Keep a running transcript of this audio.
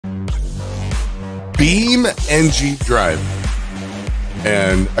BeamNG Drive.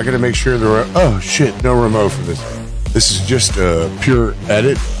 And I gotta make sure there are, oh shit, no remote for this. This is just a pure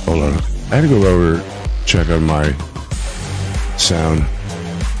edit. Hold on. I had to go over, check on my sound.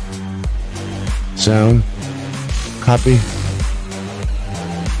 Sound. Copy.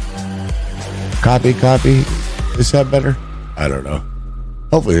 Copy. Is that better? I don't know.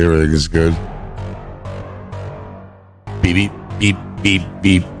 Hopefully everything is good. Beep, beep, beep, beep,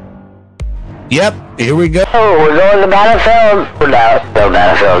 beep. Yep, here we go. Oh, we're going to Battlefield. We're not no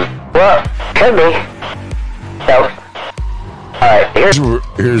Battlefield. Well, could be. So, alright, here's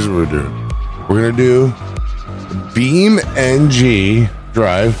what we're doing. We're gonna do BeamNG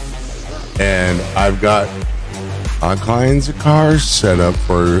Drive, and I've got all kinds of cars set up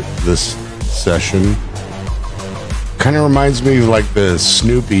for this session. Kind of reminds me of like the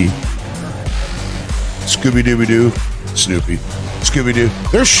Snoopy, Scooby-Dooby-Doo, Snoopy, Scooby-Doo.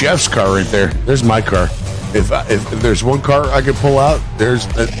 There's Chef's car right there. There's my car. If there's one car I could pull out, this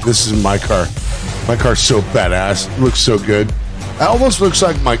is my car. My car's so badass. It looks so good. It almost looks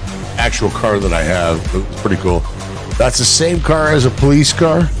like my actual car that I have. It's pretty cool. That's the same car as a police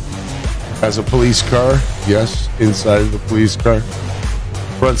car. Yes, inside of the police car.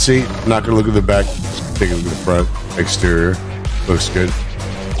 Front seat, not gonna look at the back, just take a look at the front. Exterior, looks good.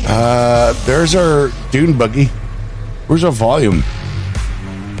 There's our dune buggy. Where's our volume?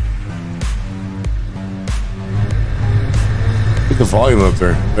 Get the volume up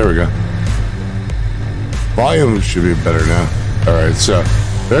there. There we go. Volume should be better now. All right, so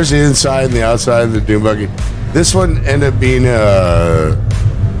there's the inside and the outside of the dune buggy. This one ended up being a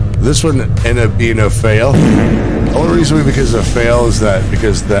fail. The only reason because of fail is that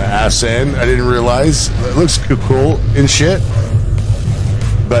because the ass end, I didn't realize. It looks cool and shit,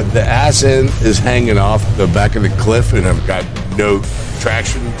 but the ass end is hanging off the back of the cliff, and I've got no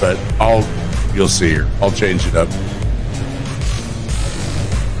traction. But you'll see here. I'll change it up.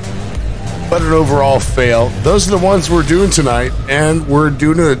 But an overall fail. Those are the ones we're doing tonight, and we're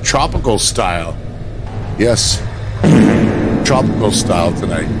doing a tropical style. Yes, tropical style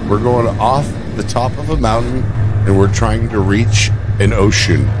tonight. We're going off the top of a mountain, and we're trying to reach an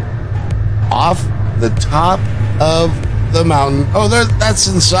ocean. Off the top of the mountain. Oh, that's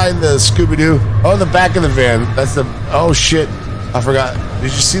inside the Scooby-Doo. Oh, the back of the van. That's the, oh shit, I forgot.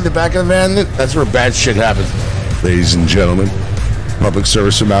 Did you see the back of the van? That's where bad shit happens. Ladies and gentlemen, public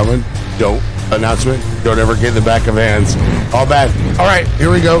service announcement. Don't ever get in the back of vans. All bad. All right, here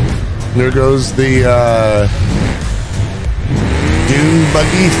we go. There goes the dune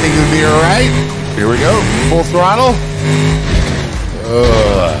buggy. Think it'll be all right. Here we go. Full throttle.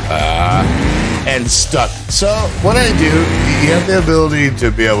 And stuck. So what I do, you have the ability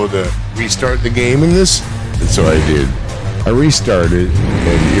to be able to restart the game in this. And so I did. I restarted,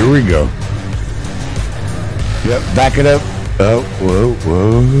 and here we go. Yep, back it up. Oh, whoa,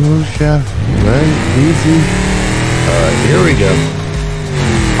 chef. Right, easy. All right, here we go.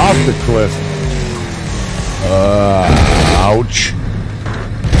 Off the cliff. Ouch.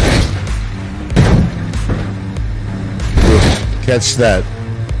 Catch that.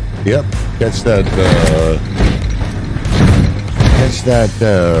 Yep, catch that,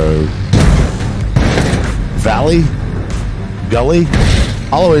 valley, gully,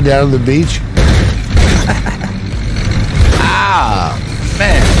 all the way down to the beach. Ah,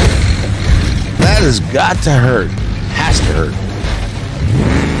 man, that has got to hurt. Has to hurt.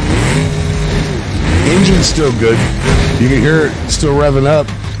 Engine's still good. You can hear it still revving up.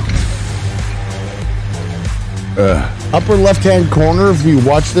 Upper left-hand corner, if you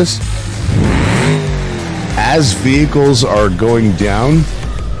watch this, as vehicles are going down,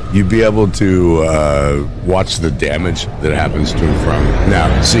 you'll be able to watch the damage that happens to and from.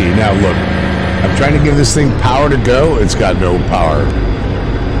 Now, look. I'm trying to give this thing power to go. It's got no power.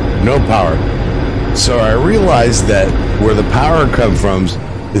 No power. So I realized that where the power comes from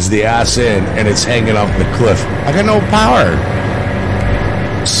is the ass end, and it's hanging off the cliff. I got no power.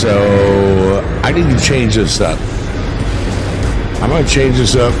 So I need to change this up. I'm going to change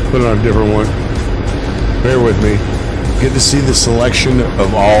this up, put it on a different one. Bear with me. Get to see the selection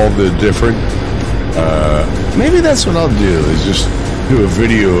of all the different... maybe that's what I'll do, is just do a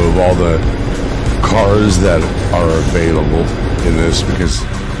video of all the cars that are available in this, because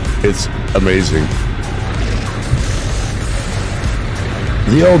it's amazing.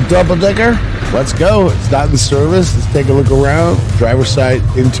 The old double-decker. Let's go. It's not in service. Let's take a look around. Driver's side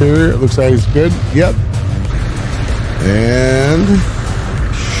interior. It looks like it's good. Yep. And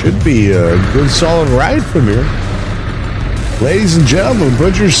should be a good solid ride from here. Ladies and gentlemen,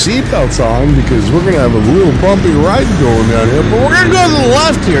 put your seatbelts on, because we're going to have a little bumpy ride going down here. But we're going to go to the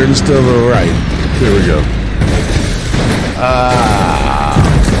left here instead of the right. Here we go. Oh.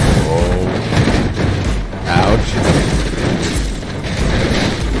 Ouch.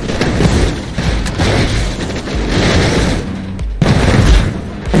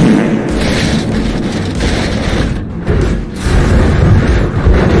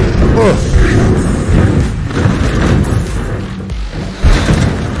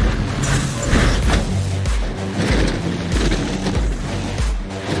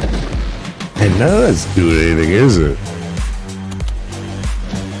 And none of that's doing anything, is it?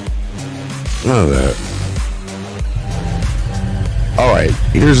 None of that. All right,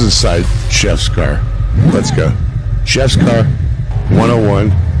 here's the side. Chef's car. Let's go. Chef's car.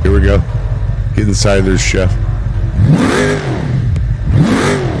 101. Here we go. Get inside. There's Chef.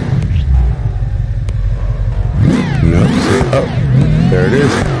 No. Oh, there it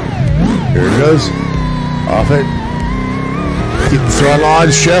is. Here it goes. Off it. Keep the throttle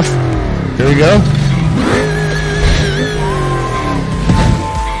on, Chef. Here we go.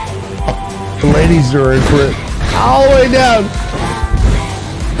 The ladies are in for it. All the way down.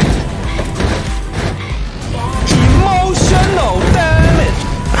 Emotional damage.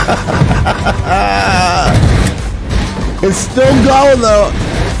 It's still going though.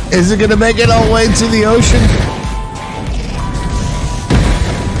 Is it going to make it all the way to the ocean?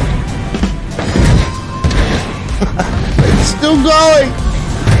 It's still going.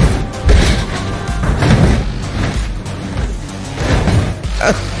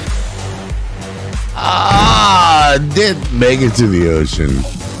 Did make it to the ocean.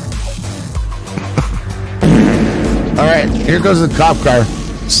 All right, here goes the cop car.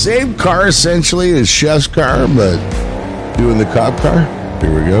 Same car essentially as Chef's car, but doing the cop car.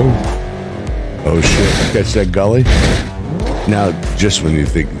 Here we go. Oh shit! Catch that gully. Now, just when you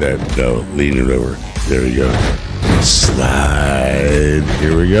think that, no, lean it over. There we go. Slide.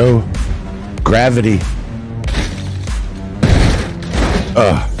 Here we go. Gravity.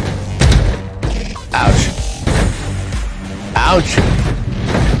 Ouch. Ouch.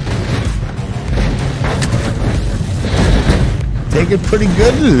 Take it pretty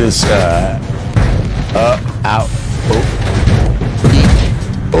good to this, ow. Oh.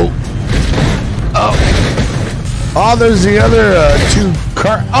 Oh. Oh. Oh, there's the other, two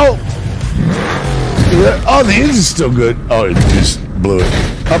car. Oh. Oh, the engine's still good. Oh, it just blew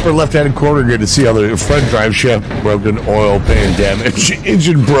it. Upper left-hand corner, good to see how the front drive shaft broken, oil pan damage,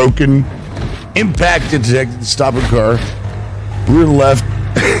 engine broken, impact detected, stopping car. Rear left,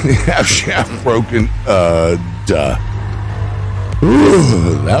 half shaft broken. Duh.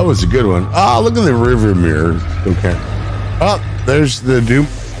 Ooh, that was a good one. Oh, look at the rearview mirror. Okay. Oh, there's the dupe.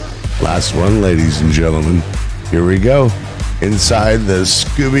 Last one, ladies and gentlemen. Here we go. Inside the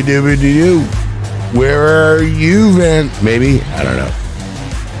Scooby-Dooby-Doo. Where are you, Van? Maybe? I don't know.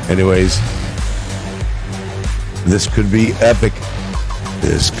 Anyways, this could be epic.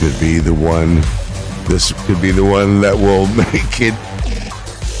 This could be the one. This could be the one that will make it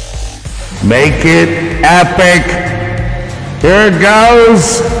epic. Here it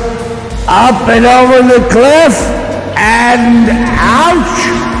goes. Up and over the cliff. And ouch.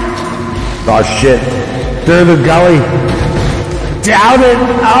 Oh shit. Through the gully. Down it.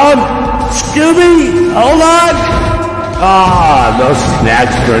 Out. Scooby, hold on. Ah, those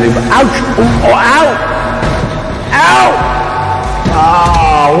snacks burning. Ouch. Oh, ow. Ow.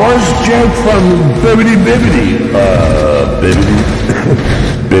 Ah, where's Jake from Bibbidi Bibbidi? Bibbidi.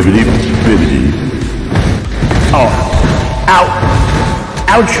 Bibbidi Bibbidi. Oh, ow.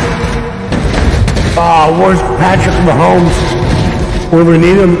 Ouch. Ah, where's Patrick Mahomes? When we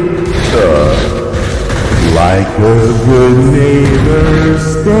need him? Like a good neighbor,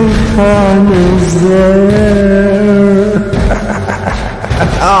 Stefan is there.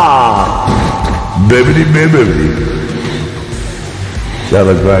 Ah, bibbidi bibbidi. That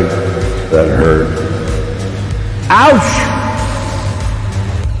looked like that hurt. Ouch!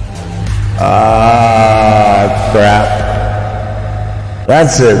 Ah, crap.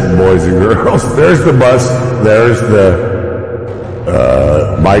 That's it, boys and girls. There's the bus. There's the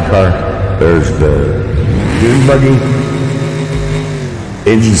my car. There's the dune buggy.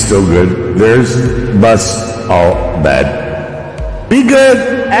 Engine's still good. There's bus. All bad. Be good.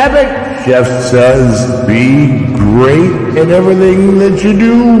 Epic. Chef says be great in everything that you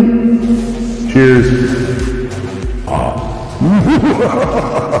do. Cheers. Oh.